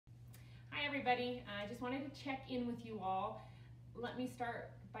everybody. I just wanted to check in with you all. Let me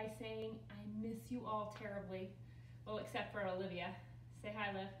start by saying I miss you all terribly. Well, except for Olivia. Say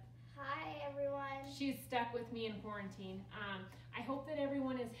hi, Liv. Hi, everyone. She's stuck with me in quarantine. I hope that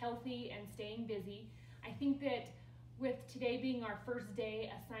everyone is healthy and staying busy. I think that with today being our first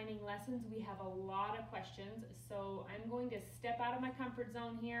day assigning lessons, we have a lot of questions. So I'm going to step out of my comfort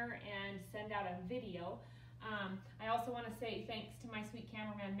zone here and send out a video. I also want to say thanks to my sweet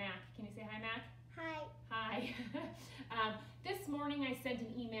cameraman, Mac. Can you say hi, Mac? Hi. Hi. This morning I sent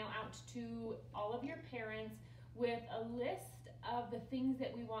an email out to all of your parents with a list of the things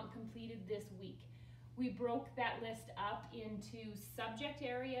that we want completed this week. We broke that list up into subject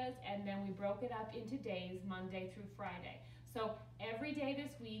areas and then we broke it up into days, Monday through Friday. So every day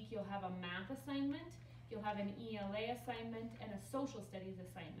this week you'll have a math assignment, you'll have an ELA assignment, and a social studies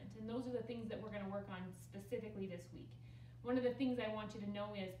assignment. And those are the things that we're going to work on specifically this week. One of the things I want you to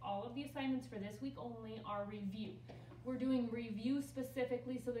know is all of the assignments for this week only are review. We're doing review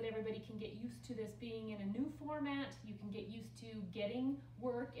specifically so that everybody can get used to this being in a new format. You can get used to getting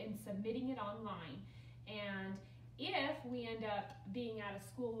work and submitting it online. And if we end up being out of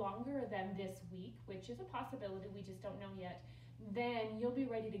school longer than this week, which is a possibility, we just don't know yet, then you'll be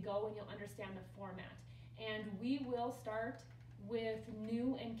ready to go and you'll understand the format. And we will start with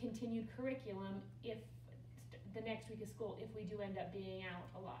new and continued curriculum if the next week of school, if we do end up being out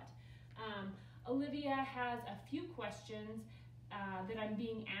a lot. Olivia has a few questions that I'm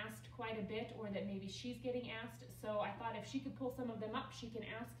being asked quite a bit, or that maybe she's getting asked. So I thought if she could pull some of them up, she can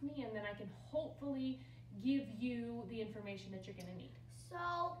ask me, and then I can hopefully give you the information that you're going to need.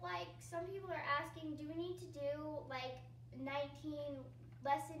 So, like, some people are asking, do we need to do, like,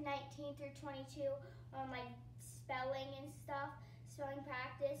 lesson 19 through 22 on, like, spelling and stuff, spelling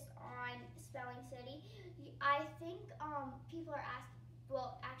practice on Spelling City? I think people are asking,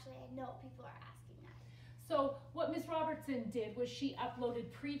 well, actually, I know people are asking that. So what Ms. Robertson did was she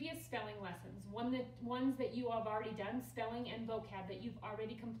uploaded previous spelling lessons, ones that you have already done, spelling and vocab that you've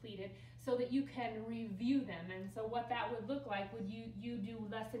already completed, so that you can review them. And so what that would look like, would you do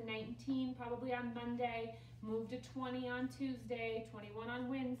lesson 19 probably on Monday, move to 20 on Tuesday, 21 on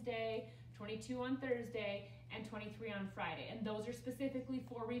Wednesday, 22 on Thursday, and 23 on Friday. And those are specifically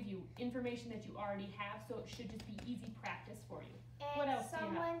for review, information that you already have, so it should just be easy practice for you. And what else do you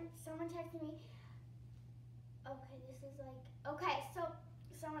have? Someone texted me, so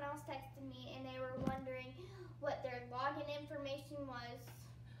someone else texted me and they were wondering what their login information was.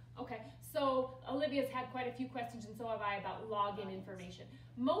 Okay, so Olivia's had quite a few questions, and so have I, about login information.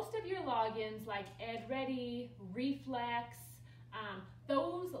 Most of your logins, like EdReady, Reflex,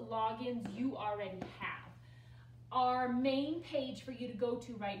 those logins you already have. Our main page for you to go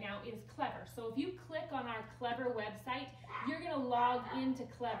to right now is Clever. So if you click on our Clever website, you're going to log into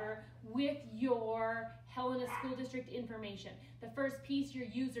Clever with your Helena School District information. The first piece, your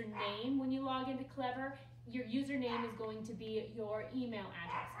username, when you log into Clever, your username is going to be your email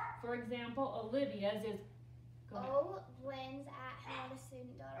address. For example, Olivia's is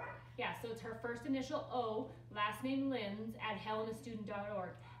Lyndes@helenastudent.org. Yeah, so it's her first initial O, last name Lyndes,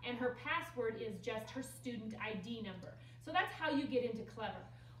 @helenastudent.org. And her password is just her student ID number. So that's how you get into Clever.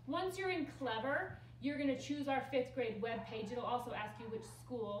 Once you're in Clever, you're going to choose our 5th grade webpage. It'll also ask you which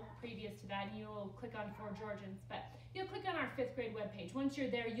school previous to that, and you'll click on For Georgians. But you'll click on our 5th grade webpage. Once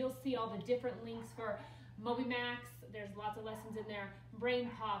you're there, you'll see all the different links for MobyMax. There's lots of lessons in there. Brain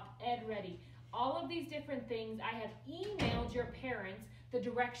Pop, EdReady. All of these different things, I have emailed your parents the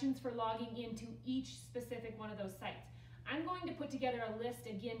directions for logging into each specific one of those sites. I'm going to put together a list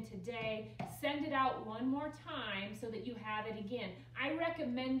again today, send it out one more time so that you have it again. I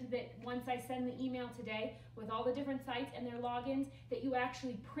recommend that once I send the email today with all the different sites and their logins, that you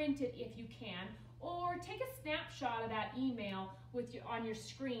actually print it if you can, or take a snapshot of that email on your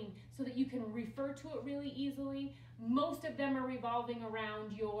screen so that you can refer to it really easily. Most of them are revolving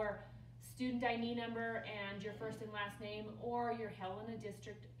around your student ID number and your first and last name, or your Helena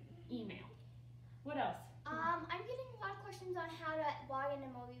District email. What else? I'm getting a lot of questions on how to log into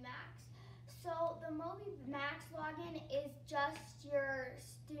MobyMax. So the MobyMax login is just your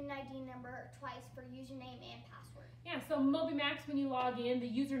student ID number twice for username and password. Yeah, so MobyMax, when you log in, the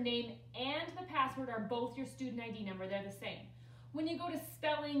username and the password are both your student ID number. They're the same. When you go to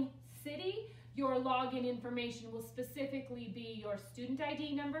Spelling City, your login information will specifically be your student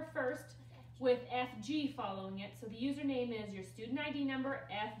ID number first, with FG following it. So the username is your student ID number,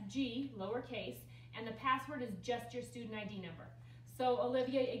 FG, lowercase, and the password is just your student ID number. So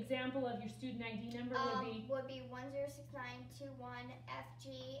Olivia, example of your student ID number would be 106921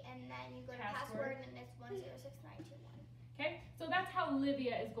 FG, and then you go to password and it's 106921. Okay, so that's how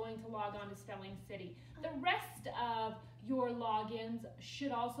Livia is going to log on to Spelling City. The rest of your logins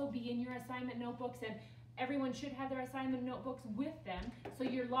should also be in your assignment notebooks, and everyone should have their assignment notebooks with them. So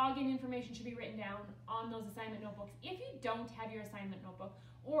your login information should be written down on those assignment notebooks. If you don't have your assignment notebook,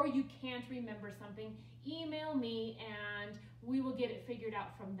 or you can't remember something, email me and we will get it figured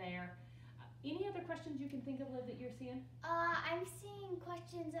out from there. Any other questions you can think of, Liv, that you're seeing? I'm seeing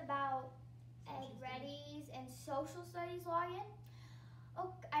questions about Ed Ready's and social studies login.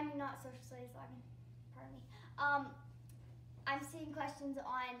 Oh, I mean not social studies login. Pardon me. I'm seeing questions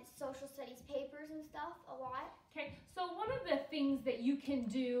on social studies papers and stuff a lot. Okay, so one of the things that you can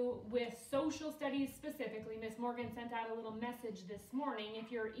do with social studies specifically, Miss Morgan sent out a little message this morning.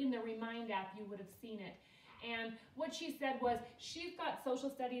 If you're in the Remind app, you would have seen it. And what she said was she's got social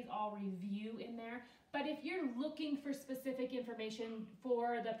studies all review in there, but if you're looking for specific information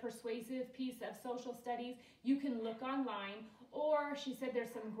for the persuasive piece of social studies, you can look online, or she said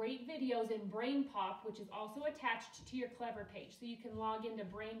there's some great videos in Brain Pop, which is also attached to your Clever page. So you can log into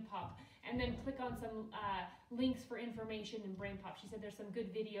Brain Pop and then click on some links for information in Brain Pop. She said there's some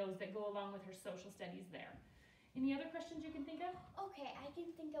good videos that go along with her social studies there. Any other questions you can think of? Okay, I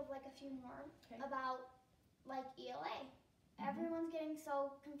can think of like a few more Okay. about like ELA. Everyone's getting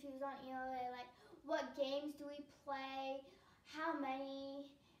so confused on ELA, like what games do we play, how many,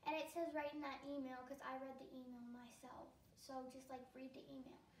 and it says right in that email, because I read the email myself, so just like read the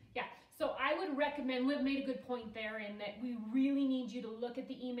email. Yeah, so I would recommend, Liv made a good point there in that we really need you to look at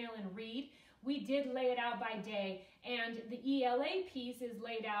the email and read. We did lay it out by day, and the ELA piece is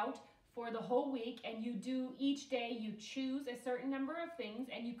laid out for the whole week, and you do each day, you choose a certain number of things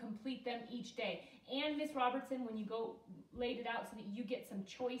and you complete them each day. And Miss Robertson, when you go, laid it out so that you get some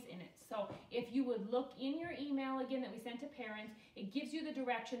choice in it. So if you would look in your email again that we sent to parents, it gives you the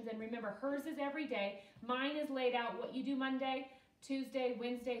directions, and remember hers is every day. Mine is laid out what you do Monday, Tuesday,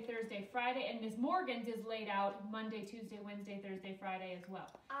 Wednesday, Thursday, Friday, and Miss Morgan's is laid out Monday, Tuesday, Wednesday, Thursday, Friday as well.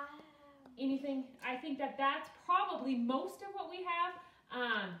 Anything? I think that that's probably most of what we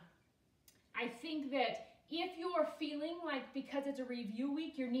have. I think that if you're feeling like because it's a review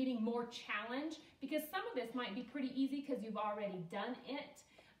week, you're needing more challenge, because some of this might be pretty easy because you've already done it.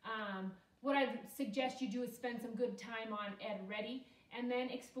 What I'd suggest you do is spend some good time on Ed Ready and then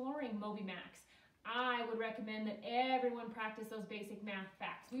exploring MobyMax. I would recommend that everyone practice those basic math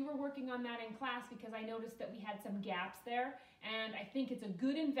facts. We were working on that in class because I noticed that we had some gaps there, and I think it's a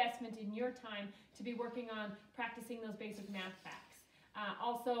good investment in your time to be working on practicing those basic math facts.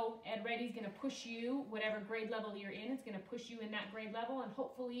 Also, Ed Ready is going to push you, whatever grade level you're in, it's going to push you in that grade level, and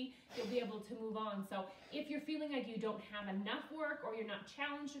hopefully you'll be able to move on. So if you're feeling like you don't have enough work or you're not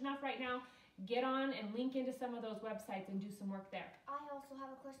challenged enough right now, get on and link into some of those websites and do some work there. I also have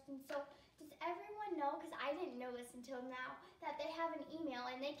a question. So does everyone know, because I didn't know this until now, that they have an email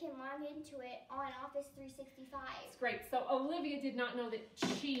and they can log into it on Office 365? It's great. So Olivia did not know that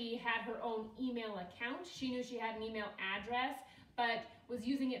she had her own email account. She knew she had an email address, but was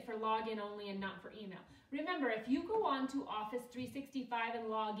using it for login only and not for email. Remember, if you go on to Office 365 and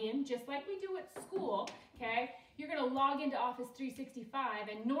log in, just like we do at school, okay, you're going to log into Office 365,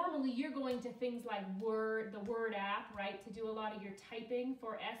 and normally you're going to things like Word, the Word app, right, to do a lot of your typing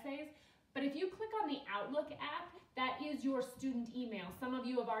for essays. But if you click on the Outlook app, that is your student email. Some of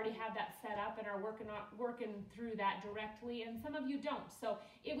you have already had that set up and are working through that directly, and some of you don't. So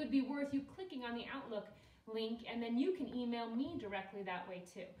it would be worth you clicking on the Outlook link, and then you can email me directly that way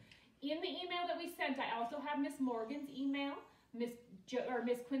too. In the email that we sent, I also have Miss Morgan's email, Miss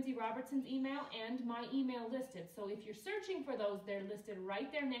Quincy Robertson's email, and my email listed. So if you're searching for those, they're listed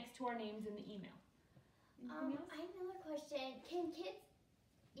right there next to our names in the email. I have another question. Can kids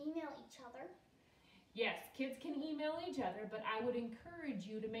email each other? Yes, kids can email each other, but I would encourage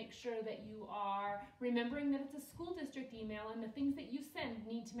you to make sure that you are remembering that it's a school district email, and the things that you send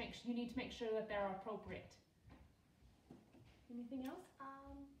you need to make sure that they're appropriate. Anything else?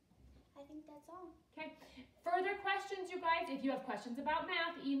 I think that's all. Okay. Further questions, you guys? If you have questions about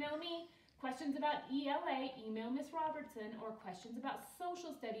math, email me. Questions about ELA, email Miss Robertson, or questions about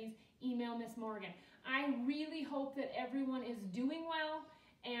social studies, email Miss Morgan. I really hope that everyone is doing well,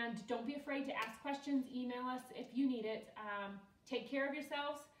 and don't be afraid to ask questions. Email us if you need it. Take care of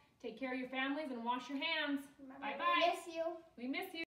yourselves, take care of your families, and wash your hands. Remember, Bye-bye. we miss you. We miss you.